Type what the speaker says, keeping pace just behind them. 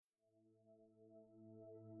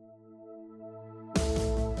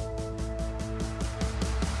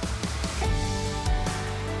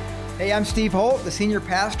Hey, I'm Steve Holt, the senior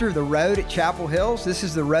pastor of The Road at Chapel Hills. This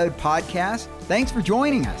is The Road Podcast. Thanks for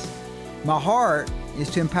joining us. My heart is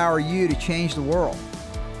to empower you to change the world.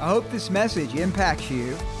 I hope this message impacts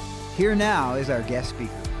you. Here now is our guest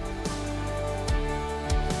speaker.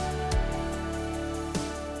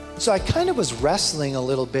 So I kind of was wrestling a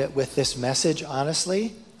little bit with this message,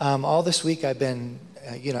 honestly. All this week I've been,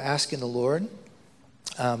 asking the Lord,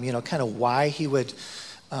 kind of why he would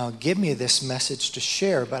give me this message to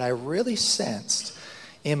share. But I really sensed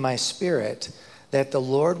in my spirit that the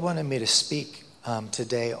Lord wanted me to speak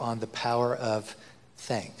today on the power of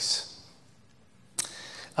thanks.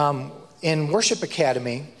 In Worship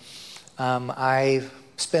Academy, I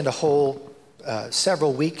spent a whole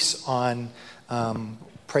several weeks on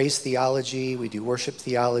praise theology. We do worship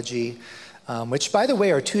theology, which, by the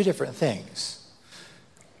way, are two different things.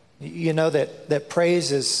 You know that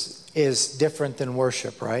praise is different than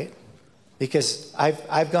worship, right? Because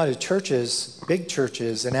I've gone to churches, big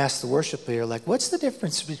churches, and asked the worship leader, like, what's the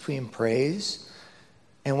difference between praise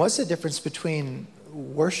and what's the difference between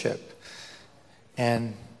worship?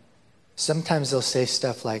 And sometimes they'll say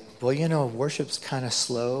stuff like, well, worship's kind of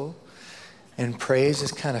slow and praise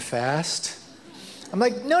is kind of fast. I'm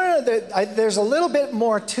like, no, there's a little bit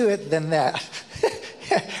more to it than that.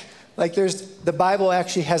 Like the Bible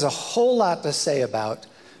actually has a whole lot to say about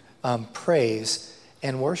praise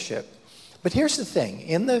and worship. But here's the thing.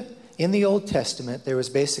 In the Old Testament, there was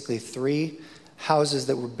basically three houses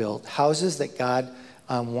that were built, houses that God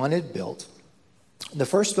wanted built. The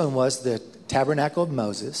first one was the Tabernacle of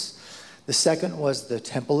Moses. The second was the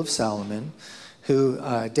Temple of Solomon, who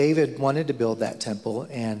David wanted to build that temple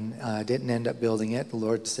and didn't end up building it. The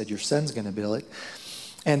Lord said, your son's going to build it.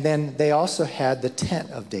 And then they also had the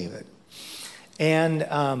tent of David. And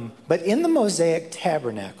but in the Mosaic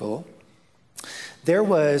tabernacle, there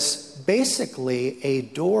was basically a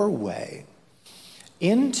doorway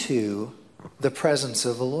into the presence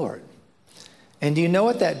of the Lord. And do you know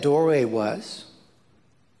what that doorway was?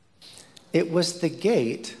 It was the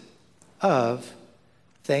gate of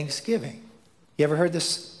thanksgiving. You ever heard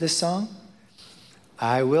this song?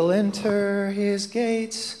 I will enter his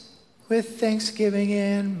gates with thanksgiving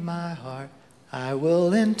in my heart. I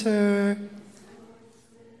will enter.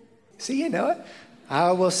 See, you know it.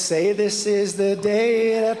 I will say this is the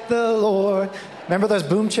day that the Lord. Remember those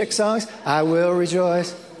Boom Chick songs? I will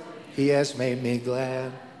rejoice. He has made me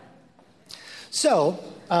glad. So,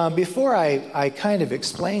 before I kind of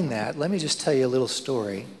explain that, let me just tell you a little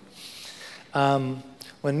story. When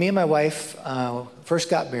me and my wife first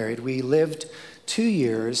got married, we lived 2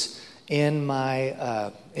 years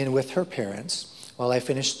with her parents while I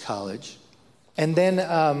finished college. And then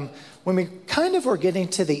when we kind of were getting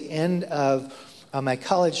to the end of my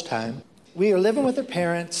college time, we were living with her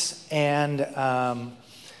parents, and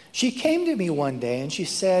she came to me one day and she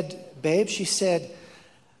said, babe,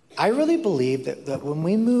 I really believe that when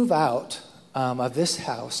we move out of this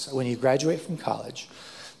house, when you graduate from college,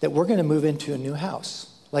 that we're going to move into a new house,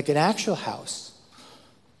 like an actual house.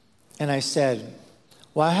 And I said,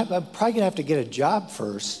 well, I'm probably going to have to get a job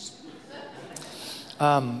first.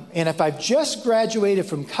 And if I've just graduated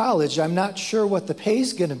from college, I'm not sure what the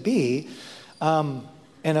pay's going to be. An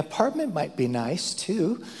apartment might be nice,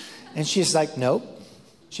 too. And she's like, nope.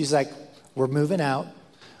 She's like, we're moving out.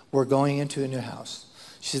 We're going into a new house.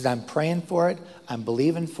 She said, I'm praying for it. I'm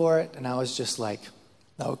believing for it. And I was just like,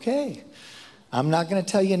 okay. I'm not going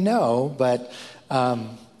to tell you no, but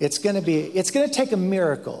it's going to take a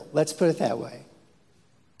miracle. Let's put it that way.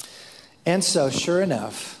 And so, sure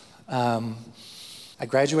enough, I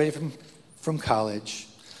graduated from college,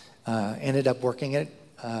 ended up working at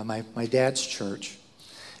my dad's church,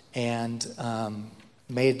 and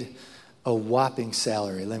made a whopping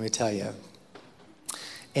salary, let me tell you.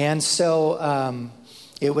 And so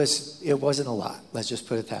it wasn't a lot. Let's just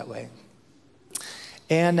put it that way.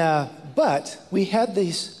 And but we had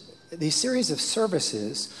these series of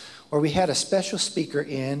services where we had a special speaker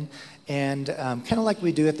in, and kind of like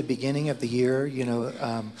we do at the beginning of the year,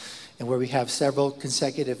 and where we have several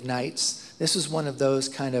consecutive nights. This was one of those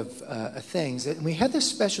kind of things. And we had this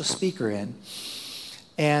special speaker in,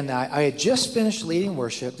 and I had just finished leading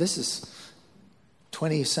worship. This is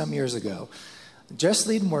 20-some years ago. Just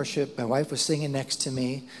leading worship. My wife was singing next to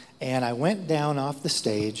me, and I went down off the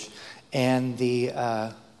stage, and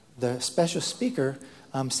the special speaker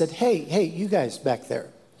said, hey, you guys back there.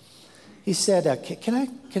 He said, can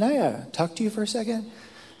I talk to you for a second?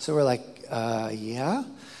 So we're like, yeah.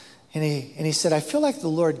 And he said, I feel like the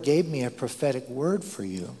Lord gave me a prophetic word for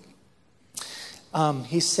you.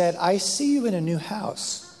 He said, I see you in a new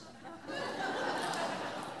house.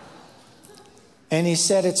 And he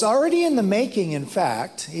said, it's already in the making, in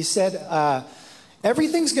fact. He said,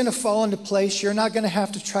 everything's going to fall into place. You're not going to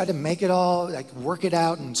have to try to make it all, like work it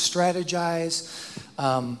out and strategize.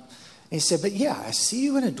 And he said, but yeah, I see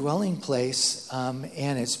you in a dwelling place,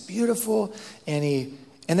 and it's beautiful. And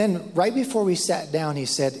then right before we sat down, he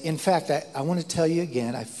said, in fact, I want to tell you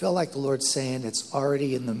again, I feel like the Lord's saying it's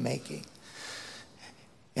already in the making.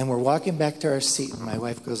 And we're walking back to our seat, and my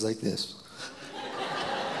wife goes like this.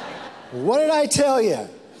 What did I tell you?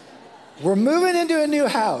 We're moving into a new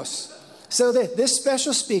house. So this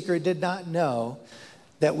special speaker did not know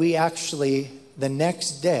that we actually, the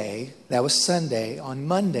next day, that was Sunday, on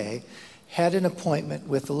Monday, had an appointment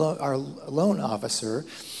with our loan officer,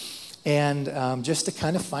 and just to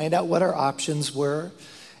kind of find out what our options were.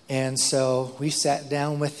 And so we sat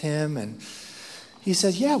down with him, and he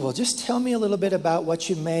said, yeah, well, just tell me a little bit about what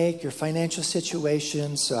you make, your financial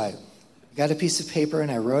situation. So I got a piece of paper, and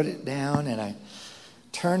I wrote it down, and I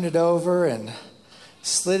turned it over and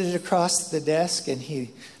slid it across the desk, and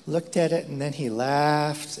he looked at it, and then he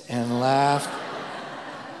laughed and laughed.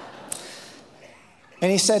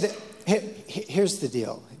 And he said, here's the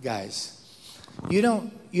deal, guys. You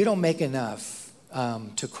don't make enough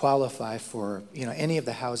to qualify for any of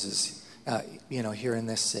the houses here in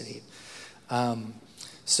this city.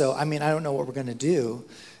 So I mean, I don't know what we're going to do,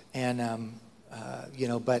 and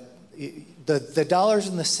but the dollars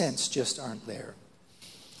and the cents just aren't there.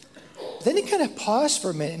 Then he kind of paused for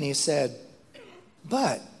a minute, and he said,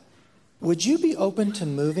 but would you be open to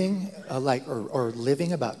moving or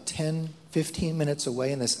living about 10, 15 minutes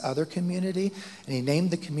away in this other community? And he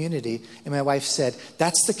named the community, and my wife said,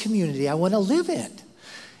 that's the community I want to live in.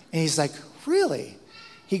 And he's like, really?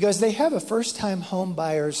 He goes, they have a first-time home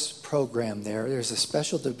buyers program there. There's a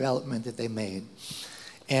special development that they made.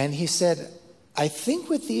 And he said, I think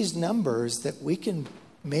with these numbers that we can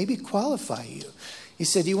maybe qualify you. He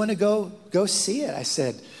said, you want to go see it? I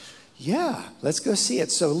said, yeah, let's go see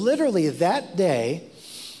it. So literally that day,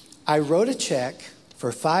 I wrote a check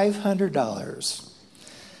for $500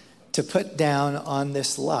 to put down on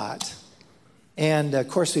this lot. And of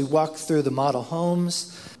course, we walked through the model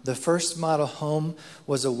homes. The first model home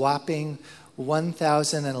was a whopping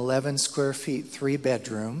 1,011 square feet, 3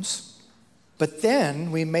 bedrooms. But then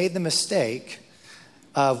we made the mistake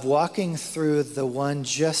of walking through the one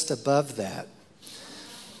just above that.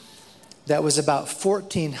 That was about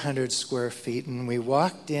 1,400 square feet. And we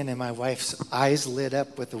walked in, and my wife's eyes lit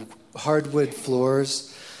up with the hardwood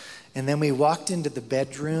floors. And then we walked into the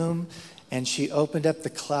bedroom, and she opened up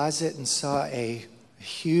the closet and saw a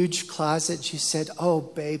huge closet. She said, oh,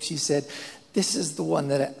 babe, she said, this is the one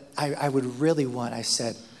that I would really want. I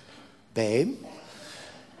said, babe,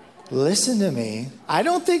 listen to me. I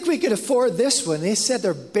don't think we could afford this one. They said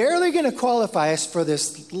they're barely going to qualify us for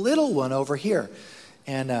this little one over here.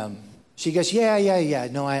 And she goes, yeah.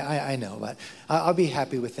 No, I know, but I'll be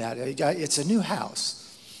happy with that. It's a new house.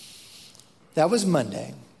 That was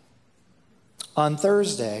Monday. On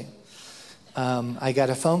Thursday, I got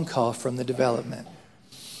a phone call from the development.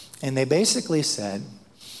 And they basically said,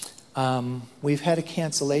 we've had a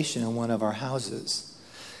cancellation in one of our houses.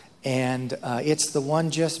 And it's the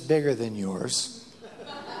one just bigger than yours.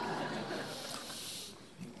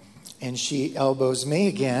 And she elbows me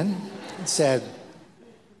again and said,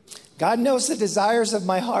 God knows the desires of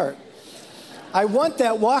my heart. I want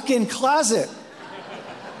that walk-in closet.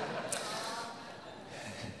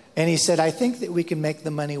 And he said, I think that we can make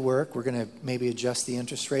the money work. We're going to maybe adjust the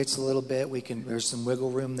interest rates a little bit. There's some wiggle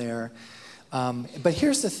room there. But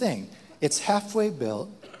here's the thing. It's halfway built,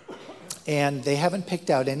 and they haven't picked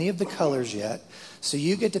out any of the colors yet. So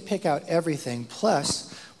you get to pick out everything.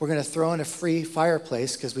 Plus, we're going to throw in a free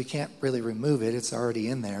fireplace because we can't really remove it. It's already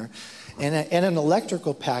in there. And an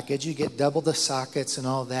electrical package. You get double the sockets and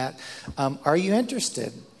all that. Are you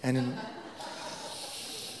interested? And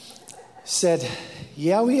said,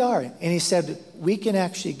 yeah, we are. And he said, we can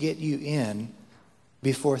actually get you in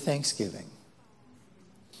before Thanksgiving.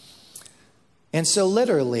 And so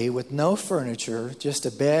literally, with no furniture, just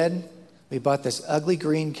a bed, we bought this ugly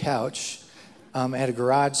green couch at a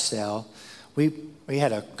garage sale. We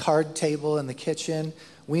had a card table in the kitchen.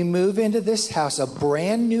 We move into this house, a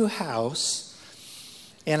brand new house,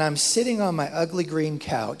 and I'm sitting on my ugly green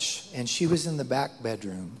couch, and she was in the back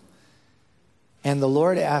bedroom. And the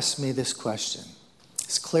Lord asked me this question.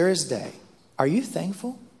 It's clear as day. Are you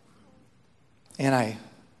thankful? And I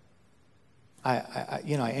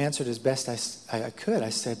answered as best I could. I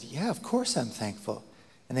said, yeah, of course I'm thankful.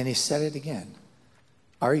 And then he said it again.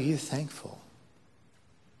 Are you thankful?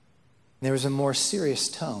 And there was a more serious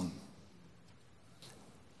tone.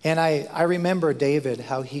 And I remember David,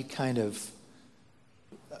 how he kind of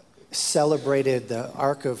celebrated the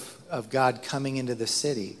Ark of God coming into the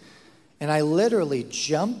city. And I literally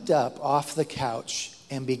jumped up off the couch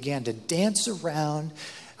and began to dance around.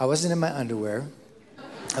 I wasn't in my underwear,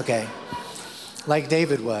 okay, like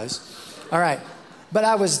David was. All right, but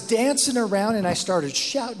I was dancing around and I started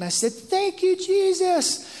shouting. I said, "Thank you,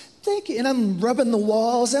 Jesus. Thank you." And I'm rubbing the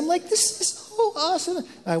walls. I'm like, "This is so awesome."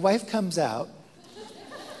 My wife comes out.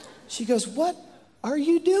 She goes, "What are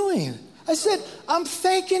you doing?" I said, "I'm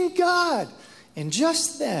thanking God." And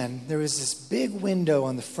just then, there was this big window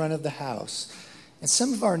on the front of the house. And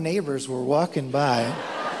some of our neighbors were walking by.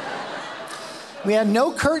 We had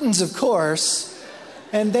no curtains, of course.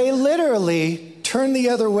 And they literally turned the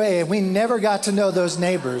other way. And we never got to know those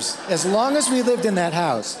neighbors as long as we lived in that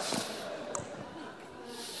house.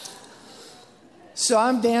 So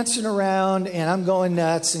I'm dancing around and I'm going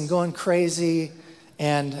nuts and going crazy.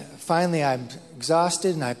 And finally, I'm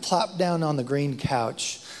exhausted and I plop down on the green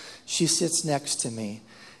couch. She sits next to me.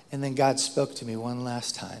 And then God spoke to me one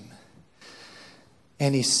last time.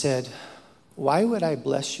 And he said, "Why would I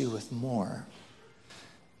bless you with more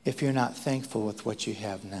if you're not thankful with what you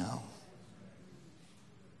have now?"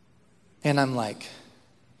 And I'm like,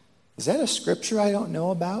 is that a scripture I don't know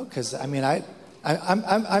about? Because I mean,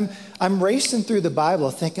 I'm racing through the Bible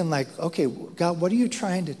thinking like, okay, God, what are you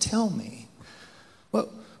trying to tell me?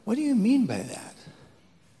 What do you mean by that?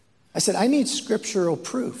 I said, I need scriptural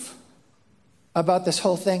proof about this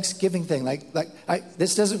whole Thanksgiving thing.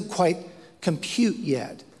 This doesn't quite compute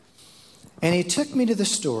yet. And he took me to the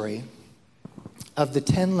story of the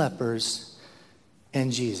 10 lepers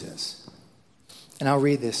and Jesus. And I'll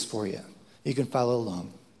read this for you. You can follow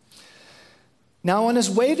along. Now, on his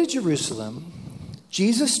way to Jerusalem,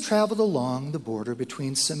 Jesus traveled along the border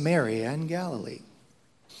between Samaria and Galilee.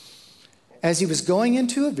 As he was going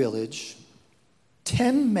into a village,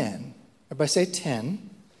 10 men, everybody say 10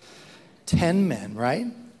 men, right,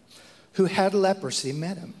 who had leprosy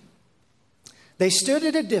met him. They stood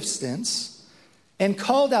at a distance and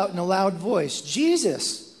called out in a loud voice,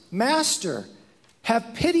 "Jesus, Master,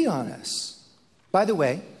 have pity on us." By the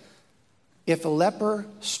way, if a leper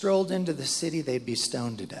strolled into the city, they'd be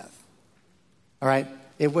stoned to death. All right?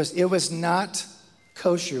 It was not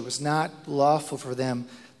kosher. It was not lawful for them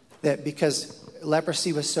because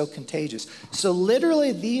leprosy was so contagious. So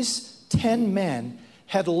literally these 10 men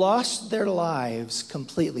had lost their lives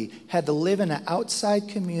completely, had to live in an outside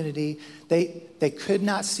community. They could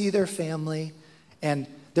not see their family, and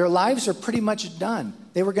their lives are pretty much done.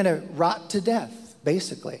 They were going to rot to death,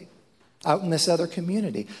 basically, out in this other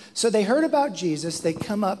community. So they heard about Jesus. They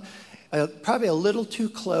come up probably a little too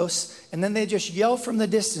close, and then they just yell from the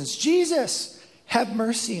distance, "Jesus, have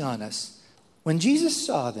mercy on us." When Jesus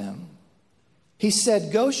saw them, he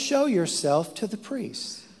said, "Go show yourself to the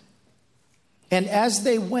priest." And as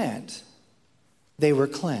they went, they were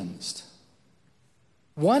cleansed.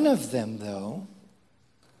 One of them, though,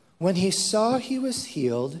 when he saw he was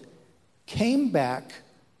healed, came back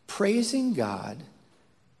praising God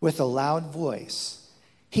with a loud voice.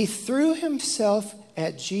 He threw himself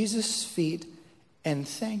at Jesus' feet and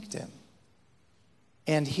thanked him.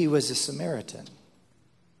 And he was a Samaritan,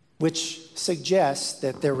 which suggests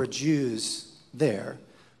that there were Jews there,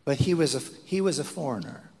 but he was a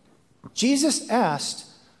foreigner. Jesus asked,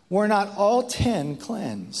 "Were not all 10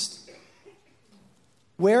 cleansed?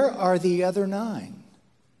 Where are the other 9?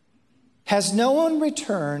 Has no one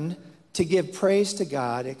returned to give praise to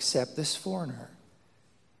God except this foreigner?"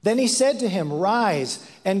 Then he said to him, "Rise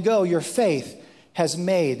and go, your faith has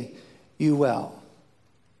made you well."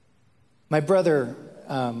 My brother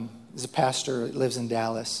is a pastor, lives in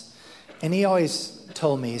Dallas, and he always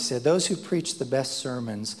told me, he said, those who preach the best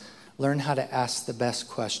sermons learn how to ask the best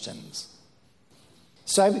questions.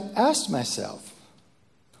 So I asked myself,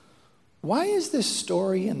 why is this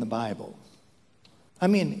story in the Bible? I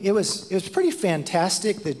mean, it was pretty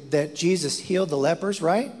fantastic that Jesus healed the lepers,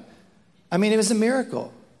 right? I mean, it was a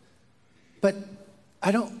miracle. But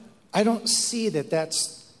I don't see that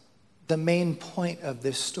that's the main point of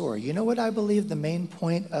this story. You know what I believe the main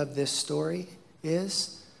point of this story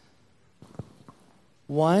is?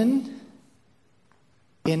 1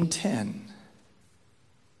 in 10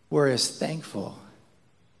 were as thankful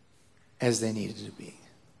as they needed to be.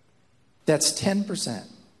 That's 10%.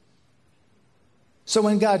 So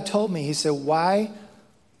when God told me, he said, why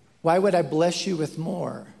would I bless you with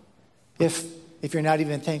more if you're not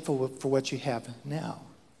even thankful for what you have now?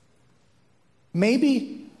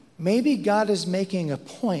 Maybe God is making a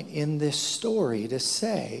point in this story to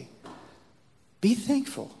say, be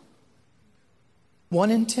thankful.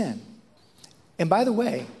 1 in 10. And by the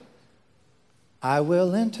way, I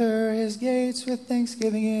will enter his gates with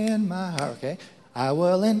thanksgiving in my heart. Okay? I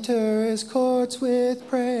will enter his courts with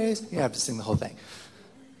praise. You have to sing the whole thing.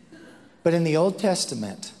 But in the Old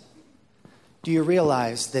Testament, do you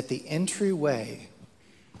realize that the entryway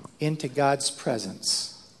into God's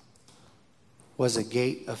presence was a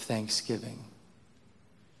gate of thanksgiving?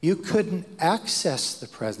 You couldn't access the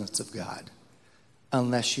presence of God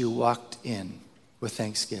unless you walked in with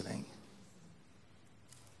thanksgiving.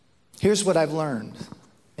 Here's what I've learned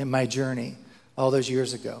in my journey all those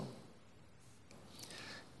years ago.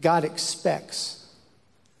 God expects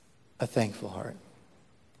a thankful heart.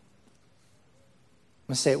 I'm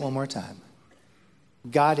going to say it one more time.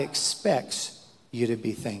 God expects you to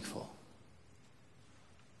be thankful.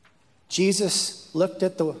 Jesus looked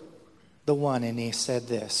at the one and he said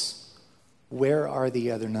this, where are the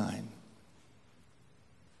other 9?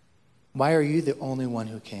 Why are you the only one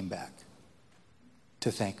who came back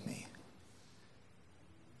to thank me?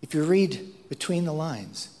 If you read between the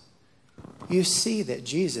lines, you see that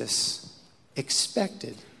Jesus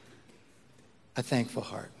expected a thankful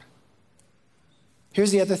heart.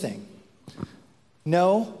 Here's the other thing.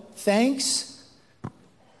 No thanks,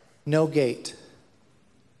 no gate.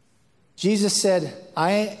 Jesus said,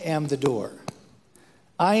 I am the door.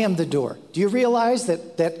 I am the door. Do you realize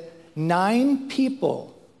that 9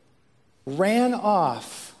 people ran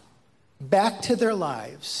off back to their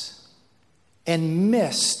lives and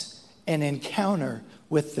missed an encounter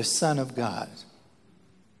with the Son of God?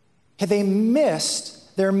 They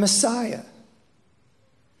missed their Messiah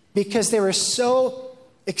because they were so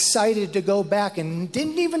excited to go back and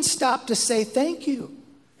didn't even stop to say thank you.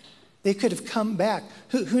 They could have come back.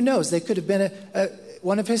 Who knows? They could have been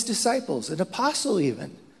one of his disciples, an apostle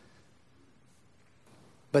even.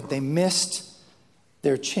 But they missed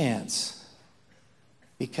their chance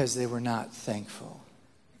because they were not thankful.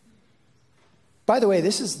 By the way,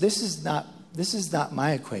 this is not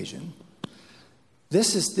my equation.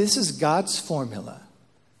 This is God's formula.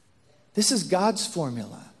 This is God's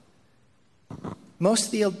formula. Most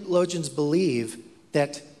theologians believe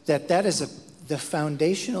that is the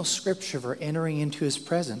foundational scripture for entering into his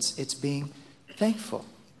presence. It's being thankful.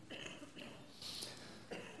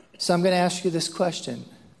 So I'm going to ask you this question.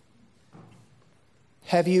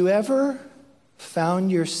 Have you ever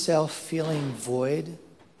found yourself feeling void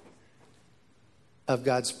of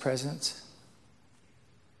God's presence?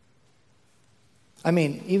 I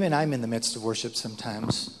mean, even I'm in the midst of worship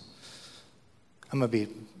sometimes. I'm going to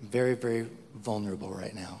be very, very vulnerable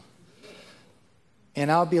right now. And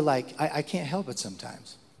I'll be like, I can't help it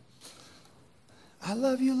sometimes. I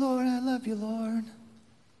love you, Lord. I love you, Lord.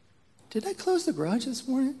 Did I close the garage this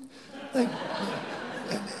morning? Like,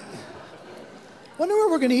 wonder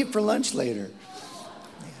what we're going to eat for lunch later.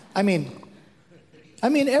 I mean,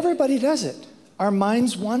 everybody does it. Our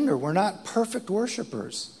minds wander. We're not perfect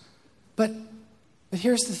worshipers. But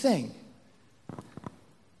here's the thing.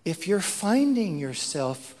 If you're finding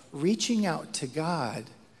yourself reaching out to God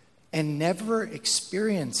and never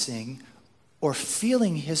experiencing or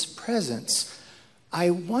feeling his presence,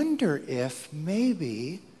 I wonder if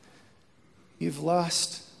maybe you've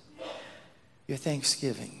lost your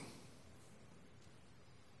thanksgiving.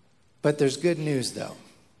 But there's good news, though.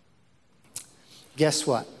 Guess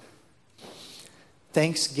what?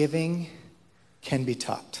 Thanksgiving can be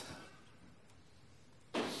taught.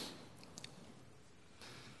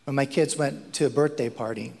 When my kids went to a birthday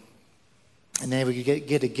party, and they would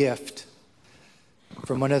get a gift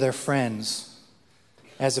from one of their friends,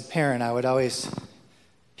 as a parent, I would always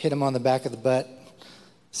hit them on the back of the butt,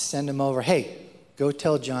 send them over, hey, go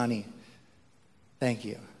tell Johnny, thank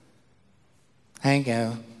you. Thank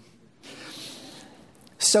you.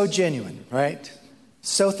 So genuine, right?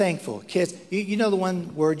 So thankful. Kids, you know the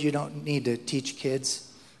one word you don't need to teach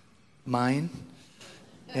kids? Mine.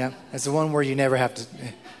 Yeah, that's the one word you never have to.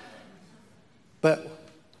 But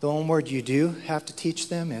the one word you do have to teach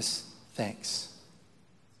them is thanks.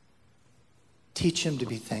 Teach them to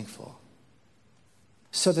be thankful.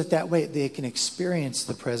 So that way they can experience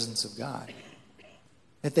the presence of God.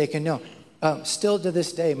 That they can know. Still to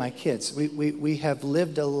this day, my kids, we have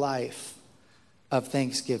lived a life of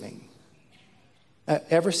thanksgiving.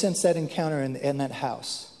 Ever since that encounter in that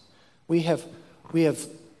house, we have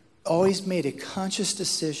always made a conscious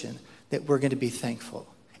decision that we're going to be thankful.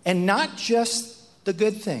 And not just the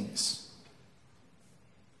good things.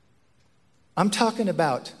 I'm talking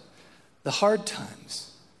about the hard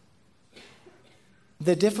times,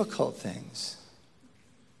 the difficult things.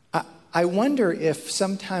 I wonder if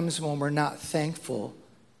sometimes when we're not thankful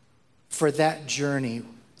for that journey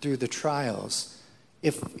through the trials,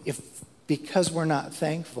 if because we're not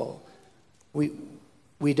thankful,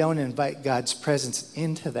 we don't invite God's presence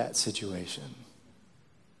into that situation.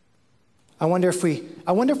 I wonder if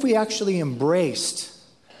we actually embraced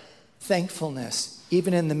thankfulness,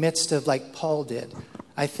 even in the midst of, like Paul did.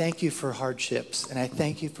 I thank you for hardships, and I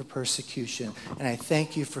thank you for persecution, and I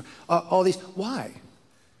thank you for all these. Why?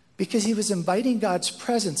 Because he was inviting God's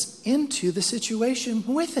presence into the situation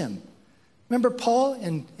with him. Remember Paul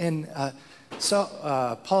and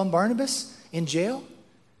Paul and Barnabas in jail,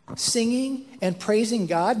 singing and praising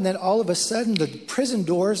God, and then all of a sudden the prison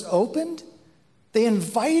doors opened. They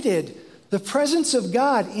invited the presence of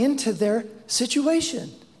God into their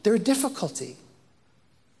situation, their difficulty.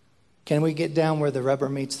 Can we get down where the rubber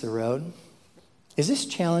meets the road? Is this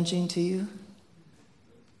challenging to you?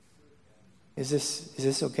 Is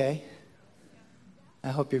this okay? I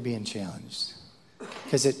hope you're being challenged,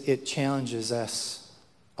 because it challenges us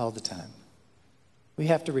all the time. We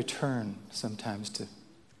have to return sometimes to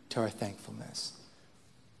our thankfulness.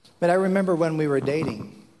 But I remember when we were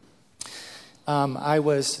dating, I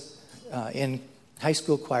was in high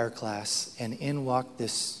school choir class, and in walked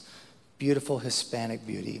this beautiful Hispanic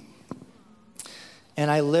beauty. And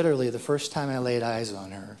I literally, the first time I laid eyes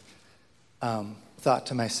on her, thought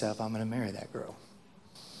to myself, I'm going to marry that girl.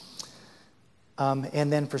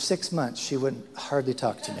 And then for 6 months, she wouldn't hardly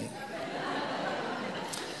talk to me.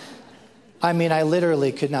 I mean, I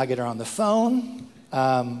literally could not get her on the phone.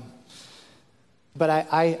 But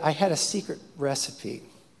I had a secret recipe.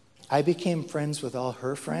 I became friends with all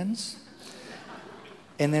her friends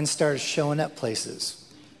and then started showing up places.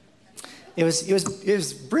 It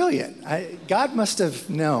was brilliant. God must have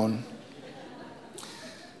known.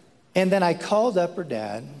 And then I called up her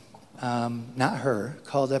dad, not her,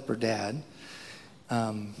 called up her dad,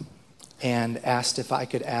 and asked if I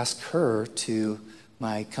could ask her to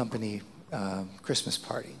my company Christmas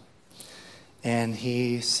party. And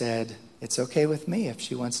he said, it's okay with me if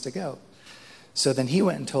she wants to go. So then he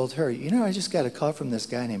went and told her, I just got a call from this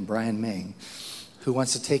guy named Brian Ming who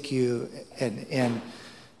wants to take you, and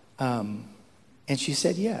she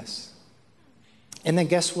said yes. And then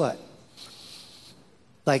guess what?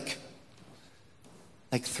 Like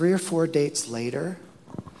 3 or 4 dates later,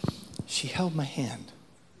 she held my hand.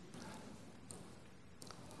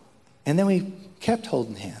 And then we kept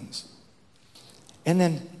holding hands. And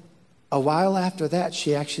then a while after that,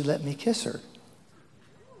 she actually let me kiss her.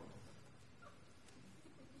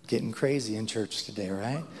 Getting crazy in church today,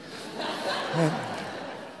 right?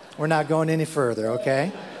 We're not going any further,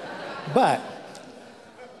 okay? But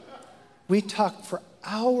we talked for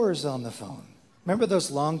hours on the phone. Remember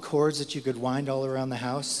those long cords that you could wind all around the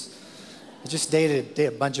house? I just dated a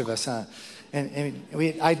bunch of us, huh? And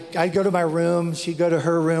I'd go to my room, she'd go to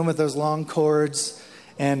her room with those long cords,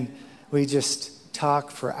 and we just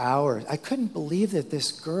talk for hours. I couldn't believe that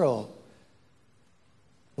this girl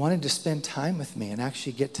wanted to spend time with me and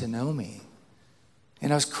actually get to know me.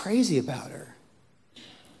 And I was crazy about her.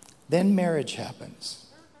 Then marriage happens.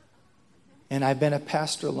 And I've been a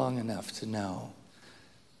pastor long enough to know.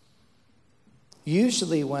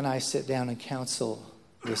 Usually when I sit down and counsel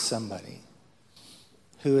with somebody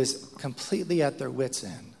who is completely at their wits'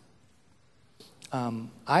 end,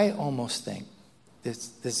 I almost think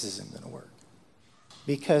this isn't going to work.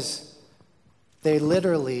 Because they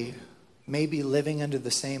literally may be living under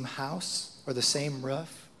the same house or the same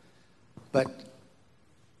roof, but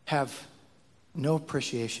have no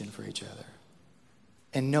appreciation for each other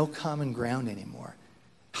and no common ground anymore.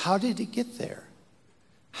 How did it get there?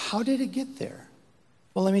 How did it get there?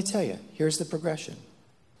 Well, let me tell you, here's the progression.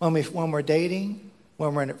 When we're dating,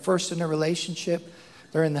 when we're first in a relationship,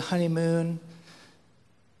 they're in the honeymoon,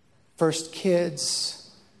 first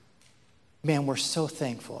kids, man, we're so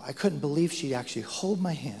thankful. I couldn't believe she'd actually hold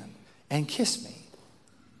my hand and kiss me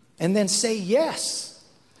and then say yes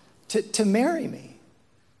to marry me.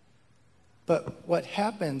 But what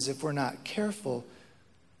happens if we're not careful,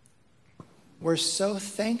 we're so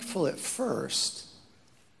thankful at first,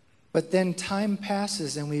 but then time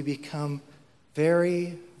passes and we become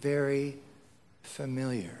very, very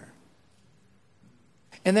familiar.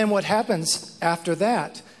 And then what happens after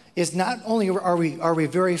that is not only are we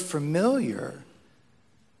very familiar,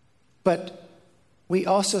 but we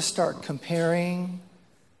also start comparing,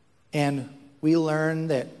 and we learn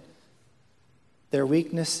that their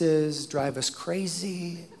weaknesses drive us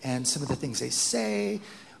crazy, and some of the things they say.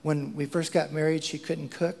 When we first got married, she couldn't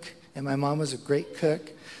cook, and my mom was a great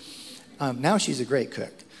cook. Now she's a great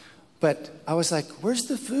cook. But I was like, where's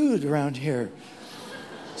the food around here?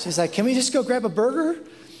 She's like, can we just go grab a burger?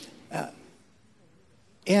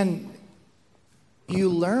 And you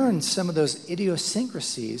learn some of those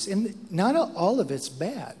idiosyncrasies, and not all of it's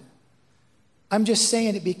bad. I'm just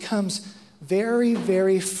saying it becomes very,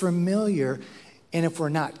 very familiar. And if we're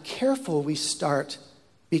not careful, we start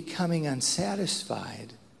becoming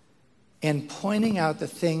unsatisfied and pointing out the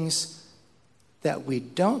things that we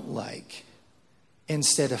don't like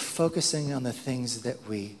instead of focusing on the things that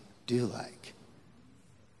we do like.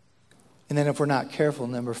 And then if we're not careful,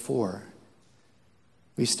 number 4,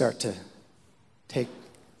 we start to take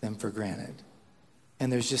them for granted.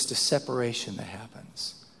 And there's just a separation that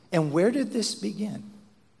happens. And where did this begin?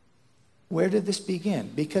 Where did this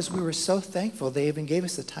begin? Because we were so thankful they even gave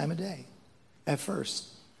us the time of day at first.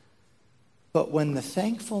 But when the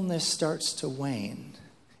thankfulness starts to wane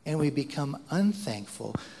and we become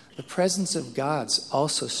unthankful, the presence of God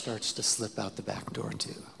also starts to slip out the back door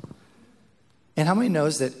too. And how many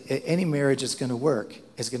knows that any marriage that's going to work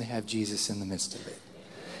is going to have Jesus in the midst of it,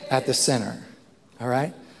 at the center, all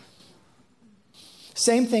right?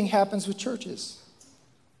 Same thing happens with churches.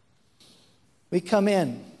 We come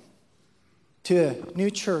in to a new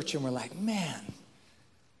church and we're like, man,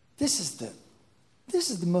 this is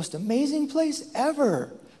the most amazing place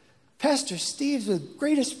ever. Pastor Steve's the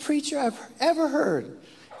greatest preacher I've ever heard.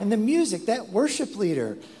 And the music, that worship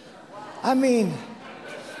leader. I mean,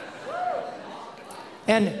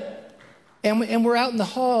 and we're out in the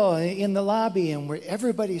hall, in the lobby, and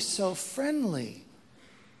everybody's so friendly.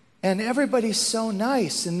 And everybody's so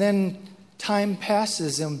nice. And then time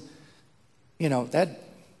passes and, he didn't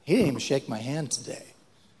even shake my hand today.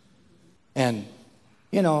 And,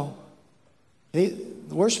 the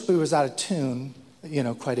worship leader was out of tune,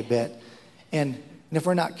 quite a bit. And if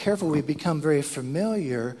we're not careful, we become very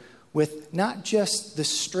familiar with not just the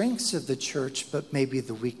strengths of the church, but maybe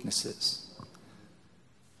the weaknesses.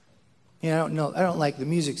 I don't like the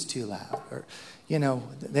music's too loud, or,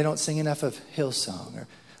 they don't sing enough of Hillsong, or,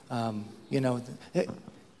 and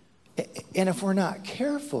if we're not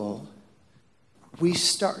careful, we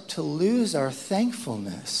start to lose our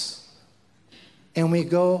thankfulness, and we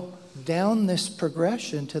go down this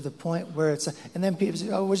progression to the point where and then people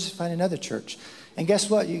say, oh, we'll just find another church. And guess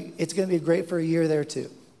what? It's going to be great for a year there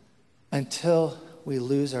too, until we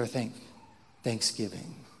lose our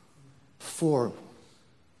thanksgiving for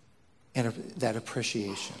that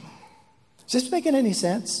appreciation. Is this making any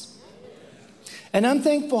sense? An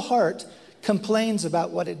unthankful heart complains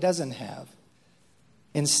about what it doesn't have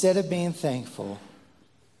instead of being thankful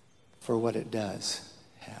for what it does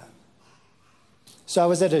have. So I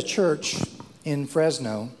was at a church in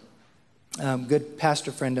Fresno, good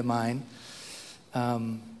pastor friend of mine,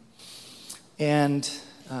 and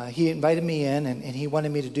he invited me in, and he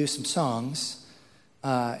wanted me to do some songs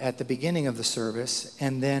at the beginning of the service,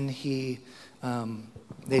 and then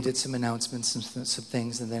they did some announcements and some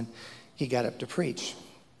things, and then he got up to preach.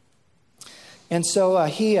 And so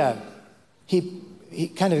he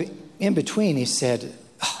kind of in between, he said,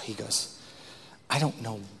 he goes, I don't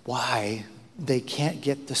know why they can't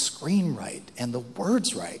get the screen right and the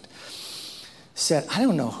words right. Said, I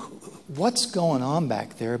don't know what's going on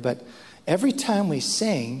back there, but every time we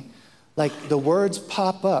sing, like the words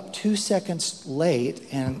pop up 2 seconds late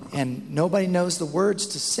and nobody knows the words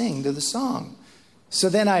to sing to the song. So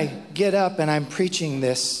then I get up and I'm preaching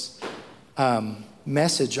this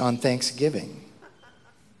message on Thanksgiving.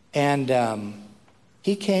 And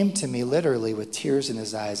he came to me literally with tears in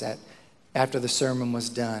his eyes after the sermon was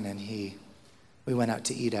done, and we went out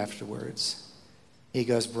to eat afterwards. He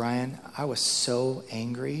goes, Brian, I was so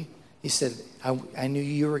angry. He said, I knew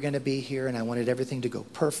you were going to be here, and I wanted everything to go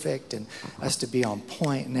perfect and us to be on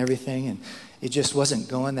point and everything, and it just wasn't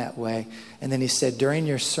going that way. And then he said, during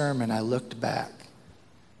your sermon, I looked back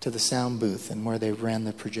to the sound booth and where they ran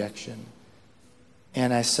the projection,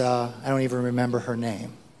 and I saw, I don't even remember her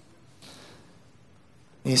name.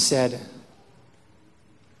 He said,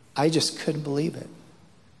 I just couldn't believe it.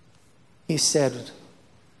 He said,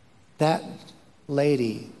 that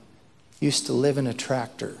lady used to live in a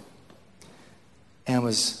tractor and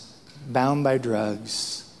was bound by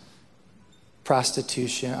drugs,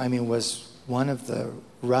 prostitution. Was one of the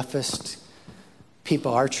roughest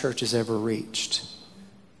people our church has ever reached.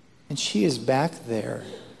 And she is back there.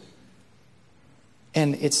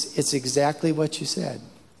 And it's exactly what you said.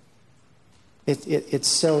 It's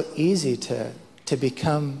so easy to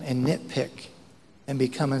become and nitpick and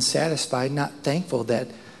become unsatisfied, not thankful that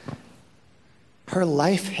her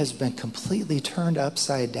life has been completely turned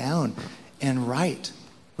upside down and right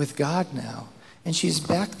with God now. And she's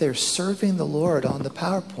back there serving the Lord on the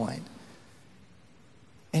PowerPoint.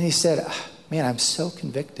 And he said, man, I'm so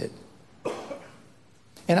convicted.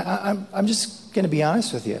 And I'm just going to be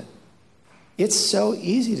honest with you. It's so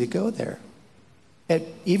easy to go there.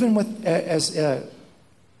 Even with as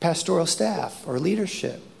pastoral staff or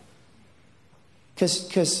leadership.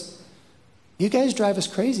 Because you guys drive us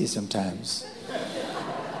crazy sometimes.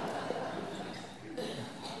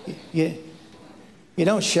 You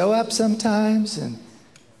don't show up sometimes,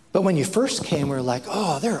 but when you first came, we were like,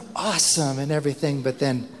 oh, they're awesome and everything. But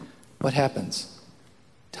then what happens?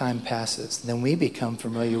 Time passes. Then we become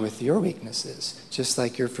familiar with your weaknesses, just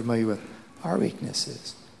like you're familiar with our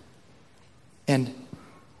weaknesses. And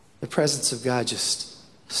the presence of God just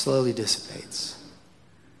slowly dissipates.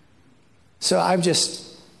 So I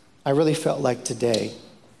really felt like today,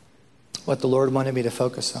 what the Lord wanted me to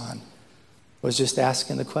focus on was just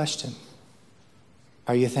asking the question,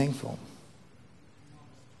 are you thankful?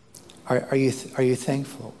 Are you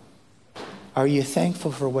thankful? Are you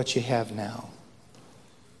thankful for what you have now?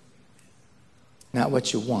 Not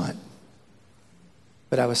what you want.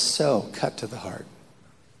 But I was so cut to the heart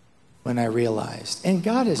when I realized, and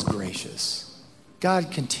God is gracious.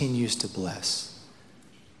 God continues to bless.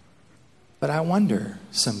 But I wonder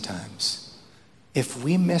sometimes if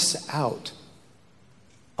we miss out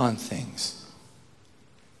on things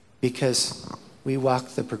because we walk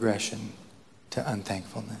the progression to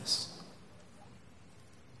unthankfulness.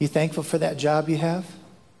 You thankful for that job you have?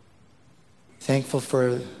 Thankful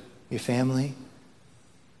for your family?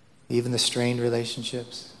 Even the strained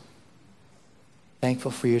relationships? Thankful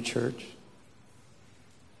for your church?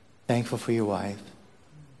 Thankful for your wife,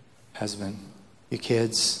 husband, your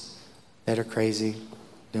kids that are crazy,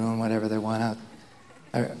 doing whatever they want out?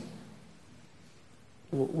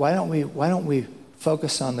 Why don't we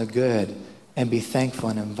focus on the good and be thankful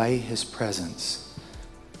and invite his presence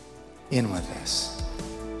in with us?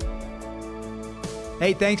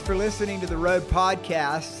 Hey, thanks for listening to the Road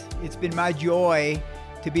Podcast. It's been my joy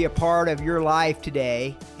to be a part of your life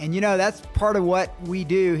today. And that's part of what we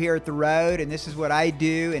do here at the Road, and this is what I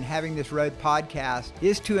do in having this Road Podcast,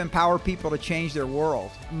 is to empower people to change their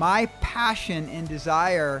world. My passion and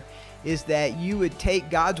desire is that you would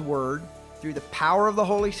take God's Word through the power of the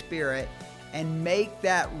Holy Spirit and make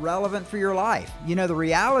that relevant for your life. The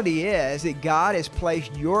reality is that God has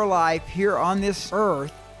placed your life here on this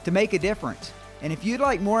earth to make a difference. And if you'd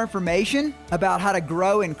like more information about how to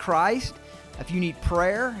grow in Christ, if you need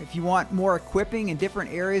prayer, if you want more equipping in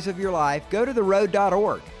different areas of your life, go to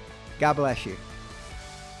theroad.org. God bless you.